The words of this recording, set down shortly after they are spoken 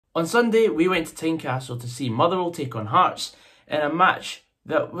On Sunday, we went to Tynecastle to see Motherwell take on Hearts in a match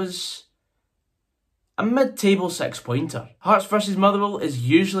that was a mid-table 6-pointer. Hearts versus Motherwell is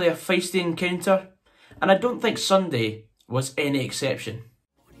usually a feisty encounter, and I don't think Sunday was any exception.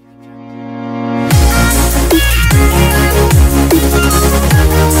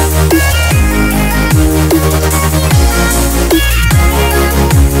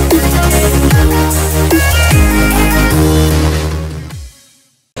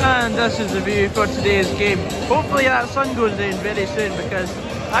 And this is the view for today's game. Hopefully that sun goes down very soon because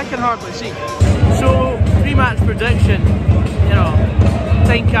I can hardly see. So, pre-match prediction, you know,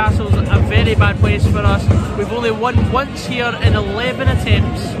 Tynecastle's a very bad place for us. We've only won once here in 11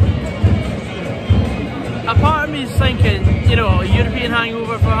 attempts. A part of me is thinking, you know, a European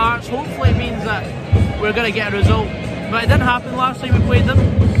hangover for Hearts. Hopefully it means that we're going to get a result. But it didn't happen last time we played them.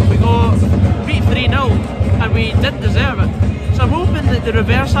 We beat 3-0 and we didn't deserve it. So I'm hoping that the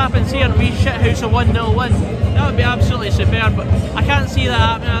reverse happens here and we shithouse a 1-0 win. That would be absolutely superb, but I can't see that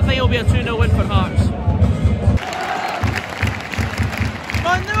happening. I think it'll be a 2-0 win for Hearts.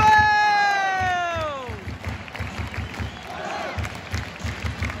 Motherwell!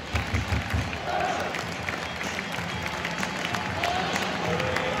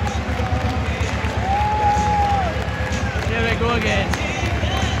 Here we go again.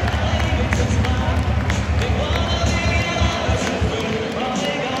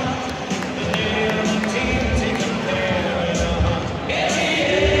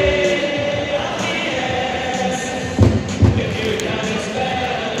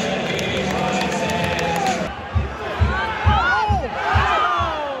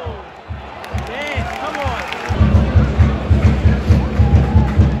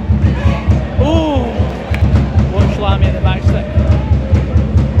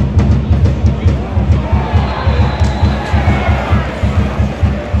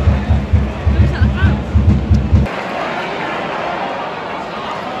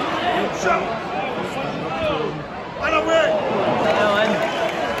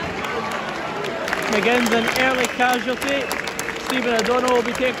 McGinn's an early casualty. Stephen O'Donnell will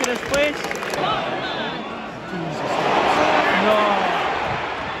be taking his place. No.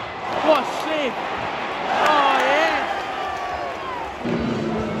 What a save! Oh yes!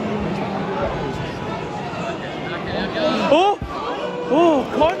 Oh! Oh,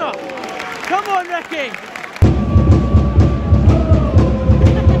 corner! Come on, Ricky!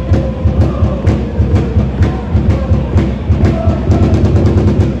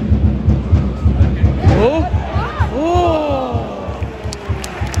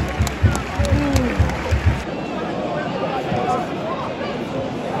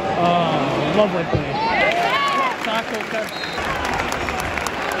 Lovely play. Tackle, kid.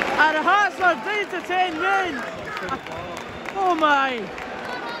 And Hearts are down to 10 men. Oh my.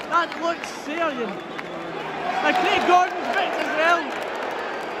 That looks serious. And Craig Gordon's bit as well.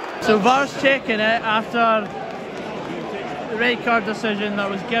 So VAR's checking it after the red card decision that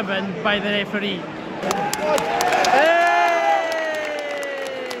was given by the referee. Hey!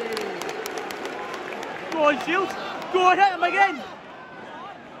 Go on, Shields. Go on, hit him again.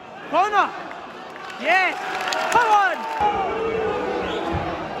 Corner! Yes! Come on!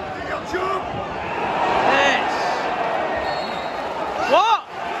 Yes! What?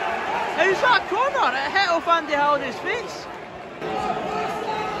 How's that corner? It hit off Andy Halliday's face.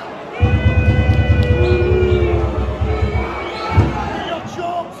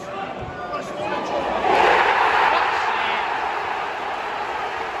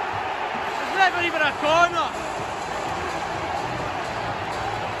 It's never even a corner.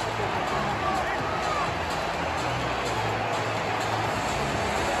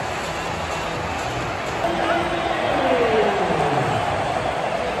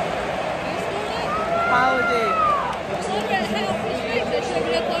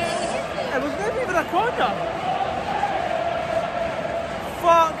 It was never even a corner.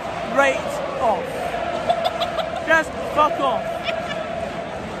 Fuck right off. Just fuck off.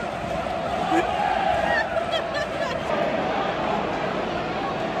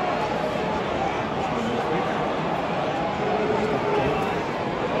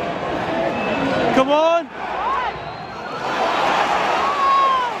 Come on.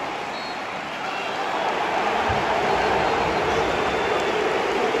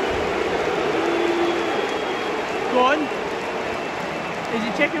 Go on. Is he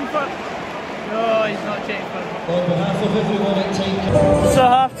checking for... No, he's not checking for... On behalf of everyone at Tynecastle. So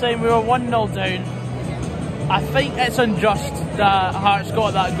half time we were 1-0 down. I think it's unjust that Hearts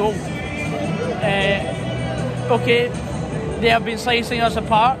got that goal. Okay, they have been slicing us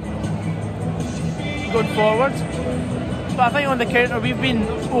apart going forward. But I think on the counter we've been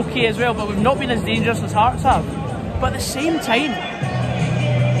okay as well, but we've not been as dangerous as Hearts have. But at the same time,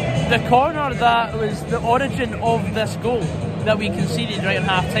 the corner that was the origin of this goal that we conceded right in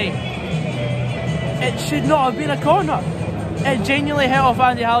half-time, it should not have been a corner. It genuinely hit off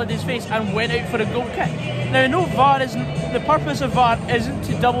Andy Halliday's face and went out for a goal kick. Now, no, VAR isn't, the purpose of VAR isn't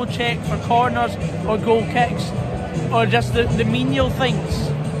to double check for corners or goal kicks or just the menial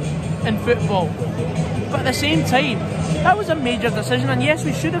things in football. But at the same time, that was a major decision, and yes,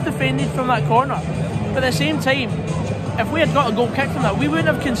 we should have defended from that corner. But at the same time, if we had got a goal kick from that, we wouldn't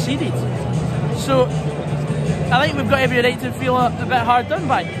have conceded. So I think we've got every right to feel a bit hard done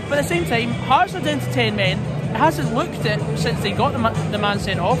by. But at the same time, Hearts are down to 10 men. It hasn't looked it since they got the man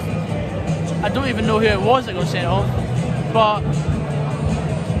sent off. I don't even know who it was that got sent off, but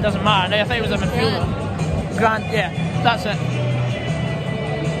it doesn't matter now. I think it was a midfielder. Grant, yeah, that's it.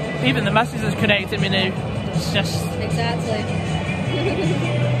 Even the missus is connecting me now. It's just... Exactly.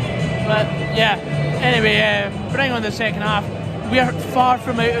 But yeah, anyway, bring on the second half. We are far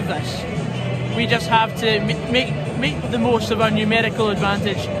from out of this. We just have to make the most of our numerical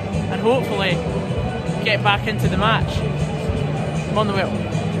advantage and hopefully get back into the match. Motherwell.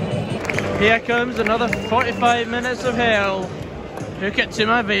 Here comes another 45 minutes of hell. Hook it to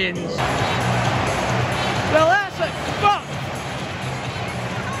my veins. Well, that's it. Fuck!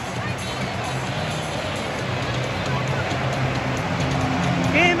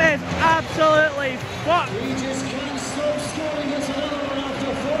 Game is absolutely fucked. We just can't stop scoring. It's another one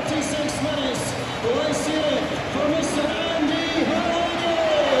after 46 minutes. I see it for Mr. Andy Halliday.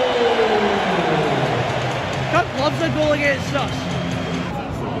 Cook loves a goal against us.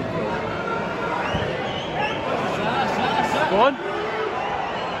 Go on.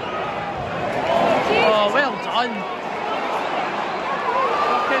 Oh, well done.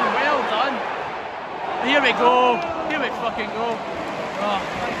 Fucking well done. Here we go. Here we fucking go. Oh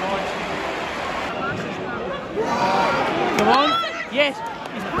my god. Come on. Yes.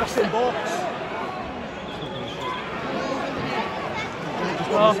 He's pressing box.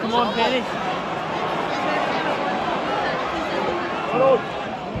 Oh, come on, Penny. Oh!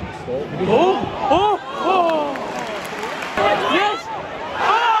 Oh! Oh! Yes!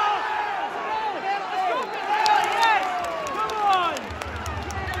 Oh! Yes! Come on!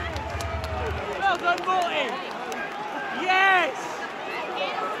 Well done, Bolty! Yes!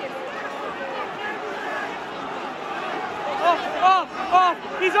 Oh! Oh! Oh!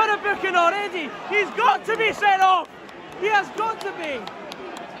 He's on a booking already! He's got to be sent off! He has got to be!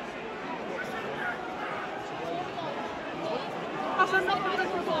 That's another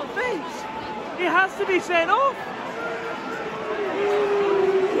football offence! He has to be sent off!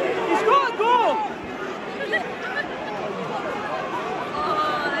 He's got to go!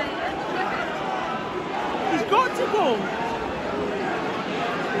 He's got to go!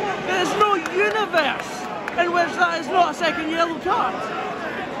 There's no universe in which that is not a second yellow card.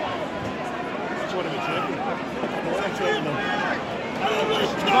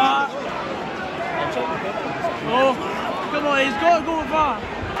 But, oh, come on, he's got to go with VAR.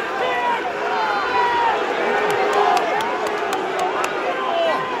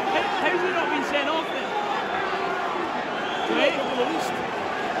 How's he not been sent off then? Right?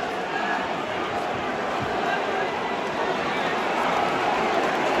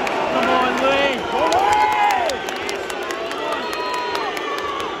 Come on, Louis!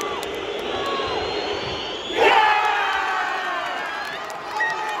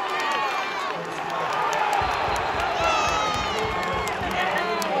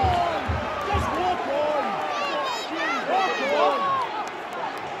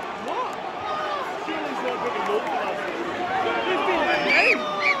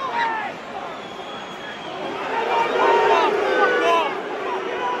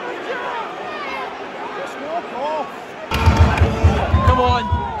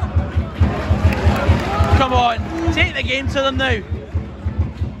 Come on, take the game to them now.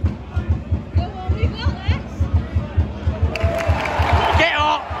 Go on, we got this. Get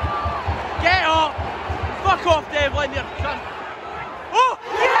up! Get up! Fuck off, Devlin, you cunt! Oh!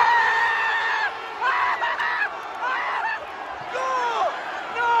 Yeah! No!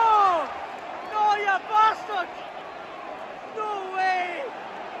 No! No, you bastard! No way!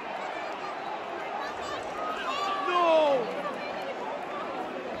 No!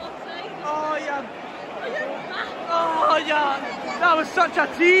 Oh, yeah! Oh, yeah! That was such a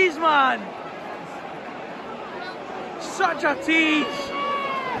tease, man! Such a tease!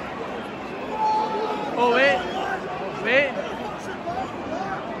 Oh, wait! Wait!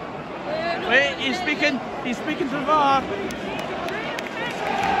 Wait, he's speaking to VAR!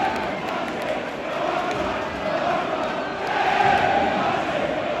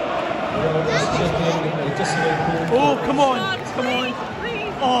 Oh, come on, come on.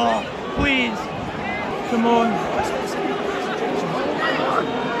 Oh, please. Come on.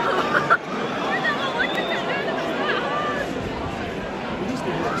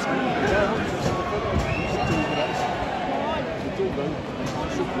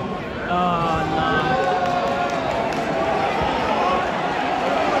 Oh, no.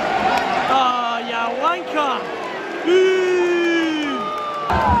 Oh, yeah, wanker.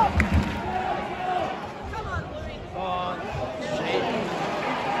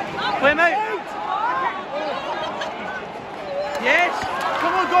 Play him out! Yes!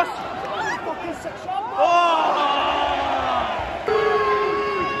 Come on, Gus! Oh!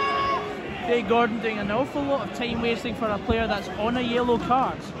 Jay Gordon doing an awful lot of time wasting for a player that's on a yellow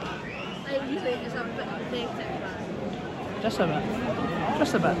card. I usually just have a bit of pathetic. Just a bit.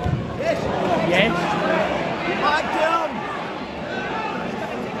 Just a bit. Yes! Yes! Back down!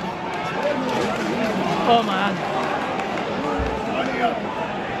 Oh man.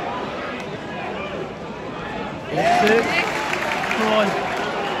 Yes. Come on.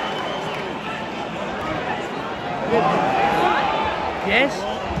 Yes.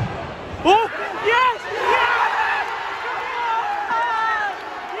 Oh! Yes! Yes!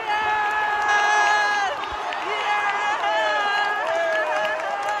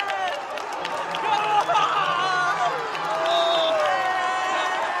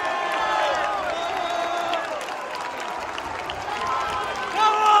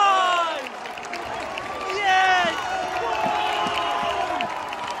 Yes!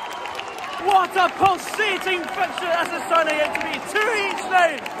 What a pulsating fixture this is turning out to be. 2 each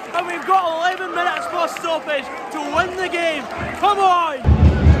now, and we've got 11 minutes plus stoppage to win the game. Come on!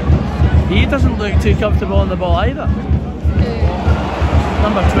 He doesn't look too comfortable on the ball either.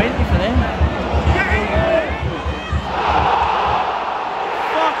 Number 20 for them.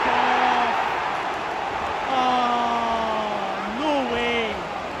 Fuck off! Oh, no way!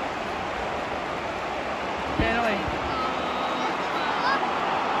 Penalty.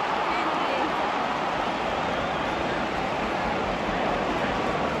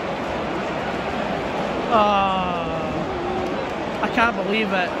 I can't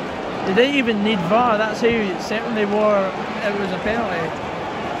believe it. They didn't even need VAR, that's how certain they were it was a penalty.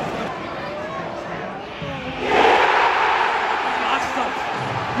 Bastard!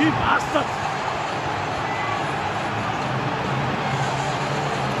 You bastard!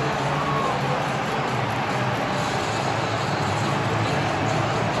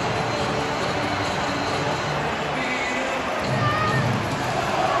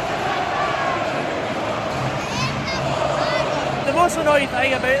 The most annoying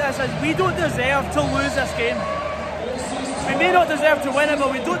thing about this is we don't deserve to lose this game. We may not deserve to win it,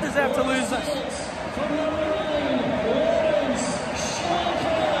 but we don't deserve to lose this.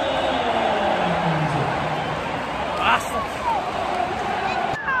 Bastard!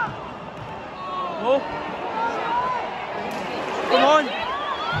 Oh! Come on!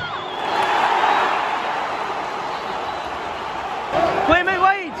 Play him out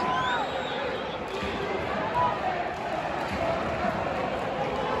wide!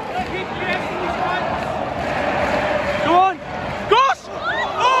 Go on! Gosh!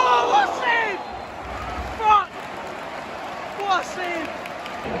 Oh, what a save! Fuck! What a save!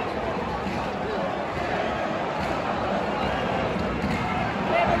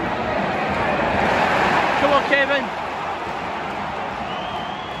 Come on, Kevin!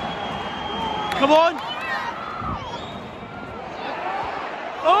 Come on!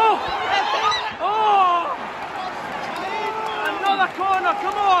 Oh! Oh! Another corner,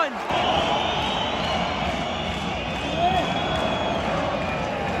 come on!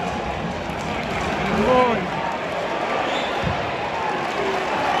 Come on!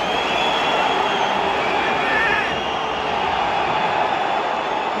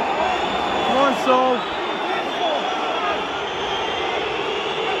 Come on, Saul!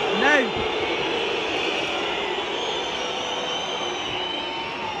 Now!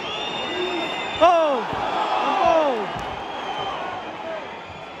 Oh! Oh!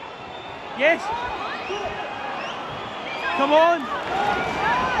 Yes! Come on!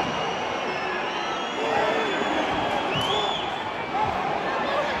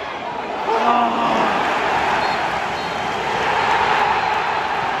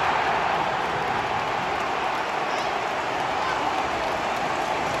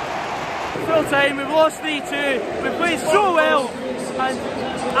 Full time, we've lost 3-2, we played so well, and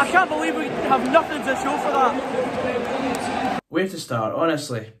I can't believe we have nothing to show for that. Where to start,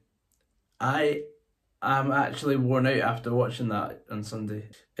 honestly. I I'm actually worn out after watching that on Sunday.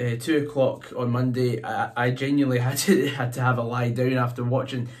 2 o'clock on Monday, I genuinely had to have a lie down after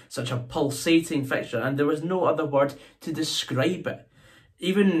watching such a pulsating fixture, and there was no other word to describe it.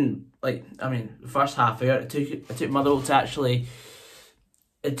 Even, like, I mean, the first half hour, it took Motherwell to actually...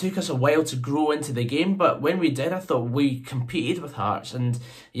 It took us a while to grow into the game, but when we did, I thought we competed with Hearts, and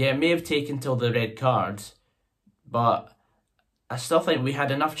yeah, it may have taken till the red card, but I still think we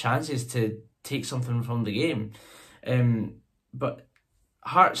had enough chances to take something from the game. But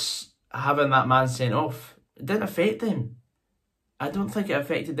Hearts having that man sent off, it didn't affect them. I don't think it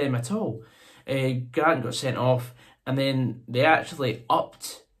affected them at all. Grant got sent off, and then they actually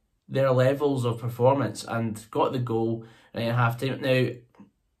upped their levels of performance and got the goal at half time. Now,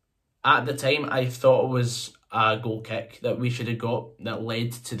 at the time, I thought it was a goal kick that we should have got that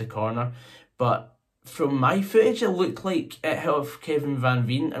led to the corner, but from my footage, it looked like it hit off Kevin Van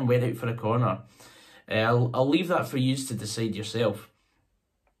Veen and went out for a corner. I'll leave that for you to decide yourself.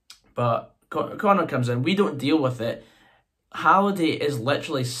 But corner comes in, we don't deal with it. Halliday is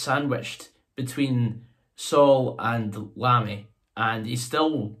literally sandwiched between Saul and Lammy, and he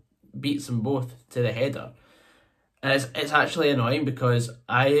still beats them both to the header. And it's actually annoying because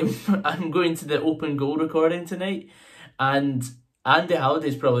I'm going to the open goal recording tonight, and Andy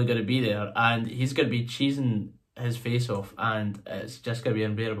Halliday's probably going to be there, and he's going to be cheesing his face off, and it's just going to be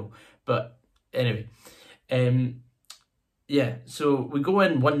unbearable. But anyway, yeah, so we go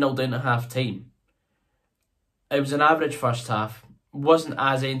in 1-0 down at half time. It was an average first half, wasn't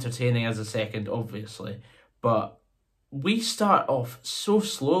as entertaining as the second, obviously, but we start off so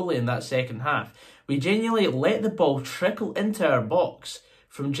slowly in that second half. We genuinely let the ball trickle into our box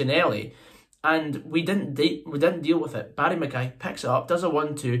from Ginnelly, and we didn't deal with it. Barry Mackay picks it up, does a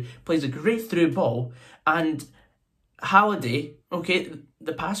 1-2, plays a great through ball, and Halliday, okay,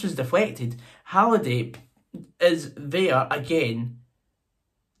 the pass was deflected. Halliday is there again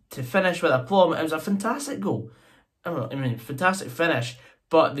to finish with aplomb. It was a fantastic goal. I mean, fantastic finish.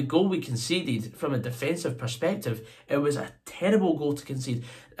 But the goal we conceded, from a defensive perspective, it was a terrible goal to concede.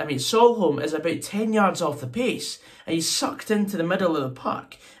 I mean, Solholm is about 10 yards off the pace, and he's sucked into the middle of the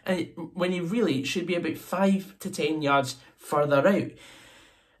park, and when he really should be about 5 to 10 yards further out.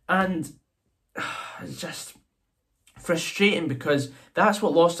 And it's just frustrating because that's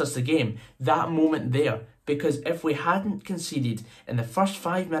what lost us the game, that moment there. Because if we hadn't conceded in the first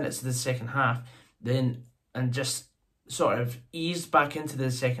 5 minutes of the second half, then, and just sort of eased back into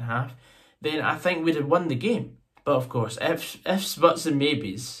the second half, then I think we'd have won the game. But of course, ifs, buts and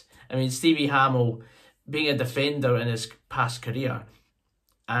maybes. I mean, Stevie Hamill, being a defender in his past career,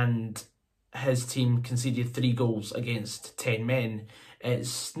 and his team conceded 3 goals against 10 men,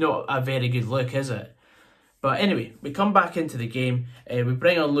 it's not a very good look, is it? But anyway, we come back into the game, we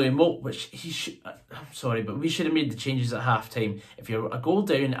bring on Louis Moult, which I'm sorry, but we should have made the changes at half-time. If you're a goal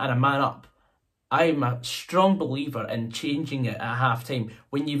down and a man up, I'm a strong believer in changing it at half-time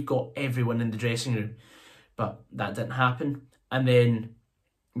when you've got everyone in the dressing room. But that didn't happen. And then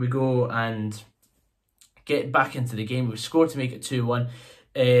we go and get back into the game. We've scored to make it 2-1.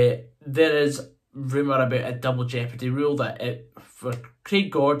 There is rumour about a double jeopardy rule that for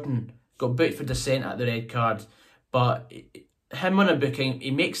Craig Gordon got booked for dissent at the red card. But him on a booking,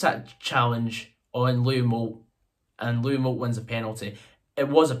 he makes that challenge on Louis Moult, and Louis Moult wins a penalty. It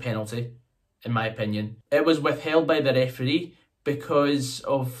was a penalty, in my opinion. It was withheld by the referee because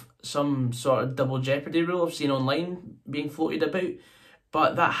of some sort of double jeopardy rule I've seen online being floated about.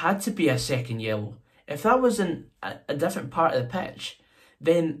 But that had to be a second yellow. If that was in a different part of the pitch,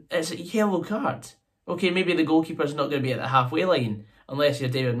 then it's a yellow card. Okay, maybe the goalkeeper's not going to be at the halfway line unless you're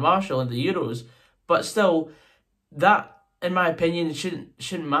David Marshall in the Euros. But still, that, in my opinion,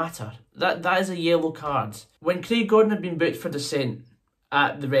 shouldn't matter. That is a yellow card. When Craig Gordon had been booked for dissent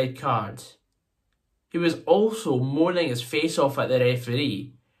at the red card, he was also moaning his face off at the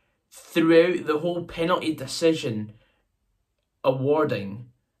referee throughout the whole penalty decision awarding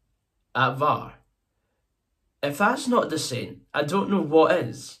at VAR. If that's not dissent, I don't know what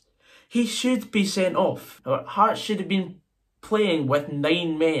is. He should be sent off. Hearts should have been playing with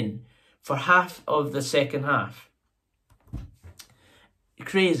 9 men for half of the second half.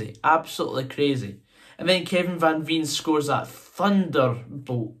 Crazy, absolutely crazy. And then Kevin Van Veen scores that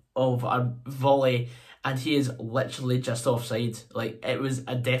thunderbolt of a volley, and he is literally just offside. Like, it was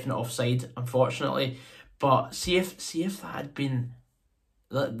a definite offside, unfortunately. But see if that had been...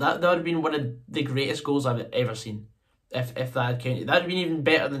 That would have been one of the greatest goals I've ever seen. If that had counted. That would have been even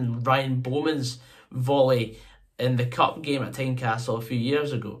better than Ryan Bowman's volley in the cup game at Tynecastle a few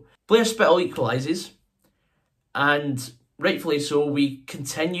years ago. Blair Spittle equalises, and rightfully so, we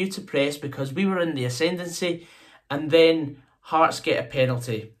continue to press because we were in the ascendancy, and then Hearts get a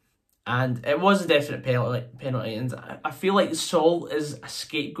penalty. And it was a definite penalty, and I feel like Saul is a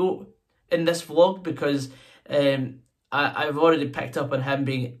scapegoat in this vlog because I've already picked up on him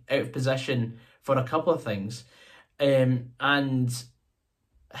being out of position for a couple of things, and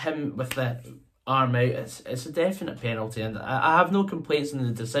him with the arm out, it's a definite penalty, and I have no complaints on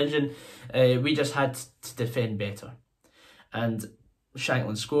the decision. We just had to defend better, and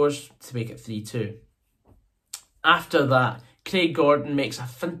Shanklin scores to make it 3-2. After that, Craig Gordon makes a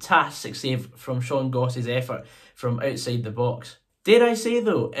fantastic save from Sean Goss's effort from outside the box. Dare I say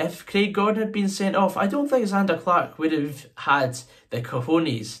though, if Craig Gordon had been sent off, I don't think Xander Clark would have had the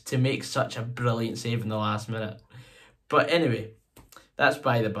cojones to make such a brilliant save in the last minute. But anyway, that's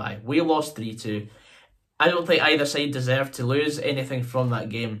by the by. We lost 3-2. I don't think either side deserved to lose anything from that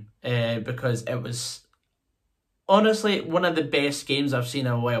game because it was honestly one of the best games I've seen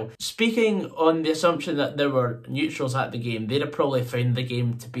in a while. Speaking on the assumption that there were neutrals at the game, they'd have probably found the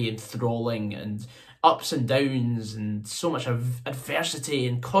game to be enthralling and ups and downs and so much adversity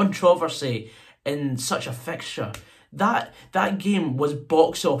and controversy in such a fixture. That game was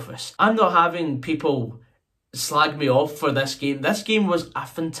box office. I'm not having people slag me off for this game. This game was a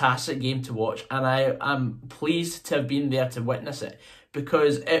fantastic game to watch, and I am pleased to have been there to witness it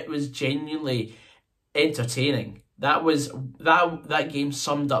because it was genuinely entertaining. That game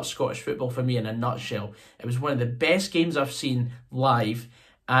summed up Scottish football for me in a nutshell. It was one of the best games I've seen live,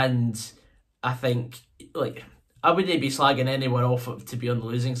 and I think, like, I wouldn't be slagging anyone off to be on the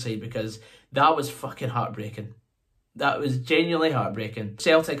losing side because that was fucking heartbreaking. That was genuinely heartbreaking.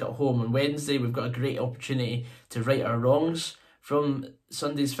 Celtic at home on Wednesday, we've got a great opportunity to right our wrongs from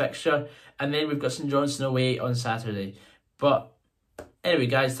Sunday's fixture, and then we've got St Johnstone away on Saturday. But anyway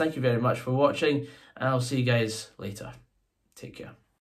guys, thank you very much for watching, and I'll see you guys later. Take care.